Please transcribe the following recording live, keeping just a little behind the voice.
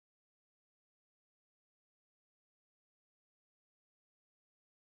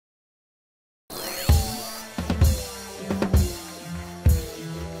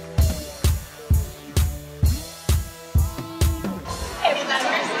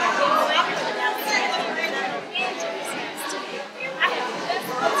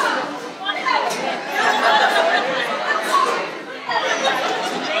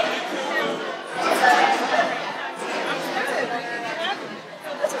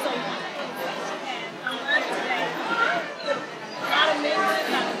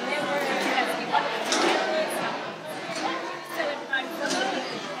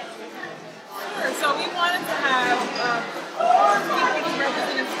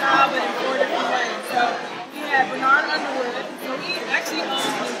had Bernard Underwood. So he actually owns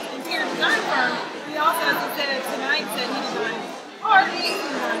an interior design firm. He also, as he said tonight, said he designed parties, he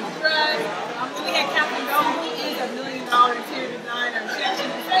designed dress. Then we had Catherine Gold, who is a $1 million interior designer. She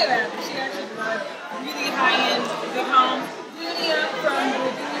actually didn't say that, but she actually designed really high-end big homes. Julia from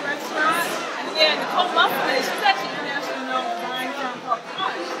the Disney restaurant. And then we had Nicole Muffley. She's actually international known design firm called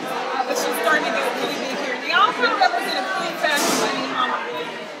Pointe. But she's starting to get really big here. They all kind of represent a clean fashion money home.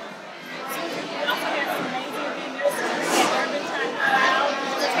 We also have some amazing vendors. We had Urban Time Out.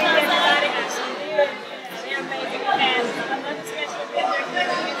 They're amazing. And another special vendor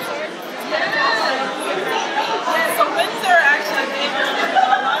here in Windsor. Yeah, so Windsor actually gave us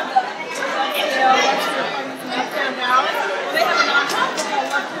Uptown Dallas. Well, they have a nonprofit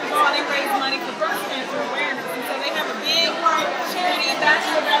called Love Cruise All. They raise money for breast cancer awareness. And so they have a big charity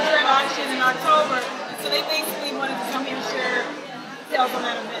bachelor bachelorette auction in October. And so they basically wanted to come here and share details on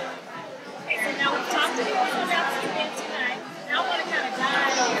that event. Okay, so now we've talked to you about the event tonight. Now I want to kind of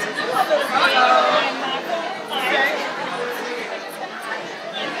dive into a little bit Okay.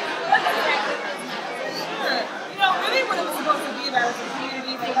 Really what it was supposed to be about is a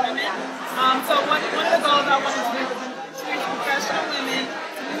community for women. So one of the goals I wanted to do was introduce professional women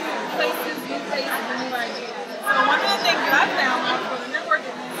to new places, and new ideas. So one of the things that I found when I was going to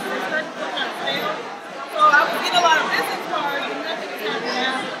networking is they started to kind of fail. So I was getting a lot of business cards and nothing was happening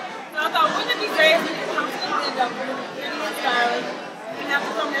now. So I thought, wouldn't it be great if we could come to the end up with a pretty and stylish? We didn't have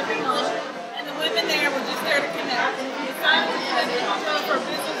to come every month. And the women there were just there to connect. And if we decided to connect with each other for a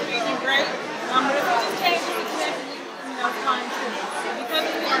business reason, great. But if we just came to connect, that's fine too. Because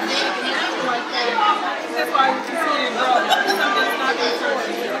it's organic and natural like that, I think that's why we continue to grow. It's something that's not going to work.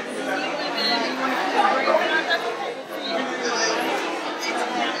 We need women and we want to feel great. That's okay. You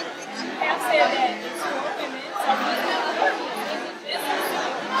have said that it's for women, so we have a business for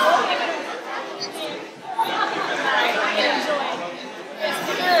women. Enjoy it.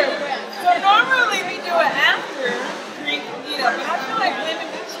 Sure. So normally we do it after drink meetup, but I feel like women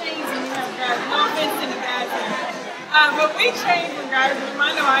we change when we have guys. No offense to the guys here. But we change when guys do.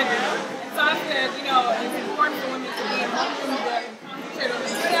 I know I do. And so I said, it's important for women to be in homes that concentrate on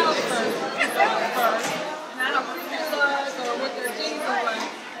themselves first. And I don't know what their plugs or what their things are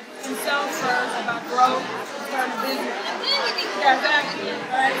like. Themselves first about growth, starting a business. And then we get to guys action.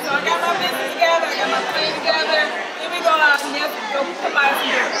 Alright, so I got my business together, I got my plan together. Then we go out and yes, go buy some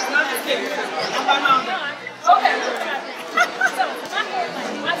beer. No, I'm just kidding. I'm by my own beer. Okay.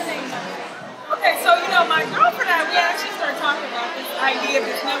 Okay, so my girlfriend and I, we actually started talking about this idea of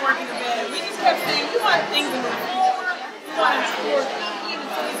this networking event. We just kept saying we want things to move forward. We want to explore even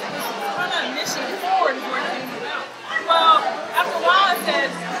so it's kind of a mission forward is what it's about. Well, after a while I said,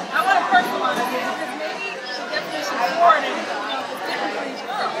 I want to personalize it because maybe the definition of forward is it's different for each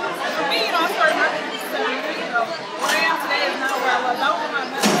girl. And for me, I started my business 7 years ago. Where I am today is not where I was. I don't want my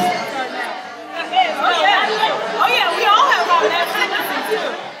message to start now. Oh yeah, we all have our messages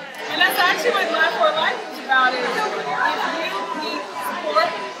too. And that's actually what Life for Life is about. Is if you need support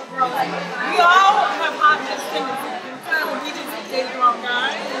or growth, we all have hot mess tendencies. Sometimes we just dated the wrong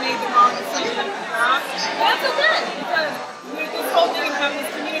guy and made the wrong decision. And that's okay because this whole thing about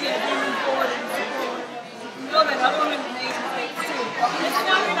this community is moving forward and support. You know that other women make mistakes too. It's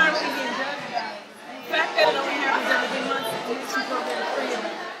not you're not really being judged about it. The fact that it only happens every 3 months makes you feel very free of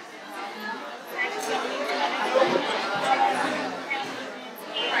it.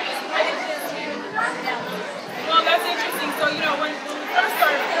 Well, that's interesting. So, when we first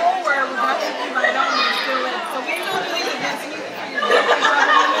started Forward, we actually right on and still in. So we still do these events and you can figure it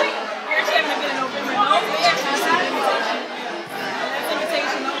out. We actually have an event in November. No, we actually have an invitation. That's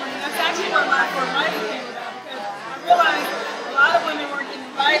invitation only. And that's actually where Life for Life came about because I realized a lot of women weren't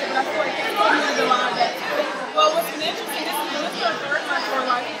getting invited, but I feel like they still needed a lot of that too. Well, what's been interesting, this is our third Life for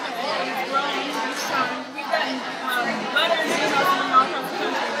Life. It's growing each time. We've gotten letters, from all across the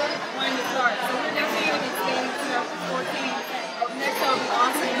country wanting to start. So we're definitely going to be expanding to 2014. Next will be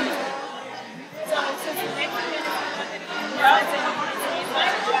awesome. So since the next event is coming,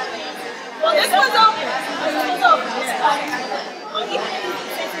 well, this one's open. This one's open, yeah. Well, even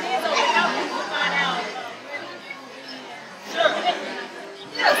since it is open, how can you find out? Sure.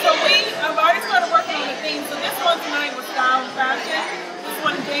 Yeah, so I've already started working on the theme. So this one tonight was style and fashion. This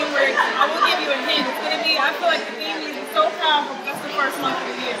one in January, I will give you a hint. It's going to be, I feel like the theme is so powerful because that's the first month of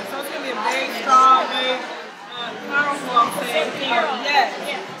the year. So it's going to be a very strong, very powerful, I'll say, theme. Yes.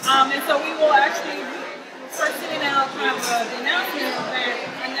 And so we will actually start sending out kind of the announcement of that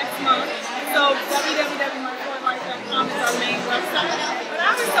next month. So www.myforlife.com is our main website. But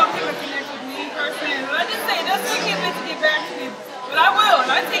I always tell people to connect with me personally. And I just say, it doesn't take a bit to get back to me. But I will.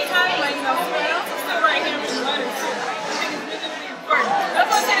 And I take time, so I'm still right here in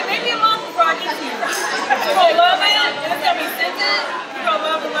You're gonna love it, and it's gonna be scented. You're gonna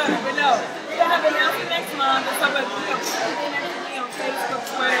love the letter. But no, we're gonna have an announcement next month. And so, but you know, on Facebook,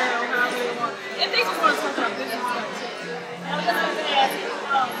 Twitter, or however they want. And they just want to talk about business stuff too. I was just going to ask you,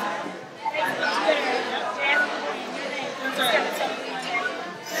 Facebook, Twitter, Jasmin Brand, your name. That's right.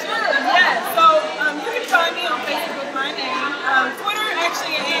 Sure, yes. So you can find me on Facebook with my name. Twitter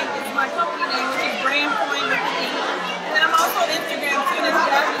actually is my company name, which is Brand Pointe with the E. And then I'm also on Instagram too, and it's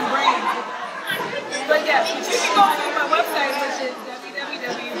Jasmin Brand. But yes, but you can go to my website, which is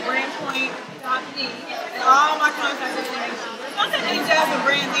www.brandpointe.me, and all my contact information. There's not that many Jasmin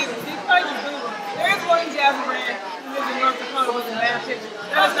Brands either, so you can probably just Google. There is one Jasmin Brand who lives in North Dakota with a bad picture.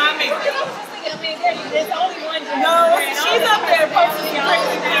 That is not me. There's only one Jasmin No, Brand. she's up there posting some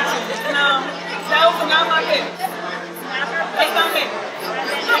crazy pictures. No, those are not my pictures. That's not me.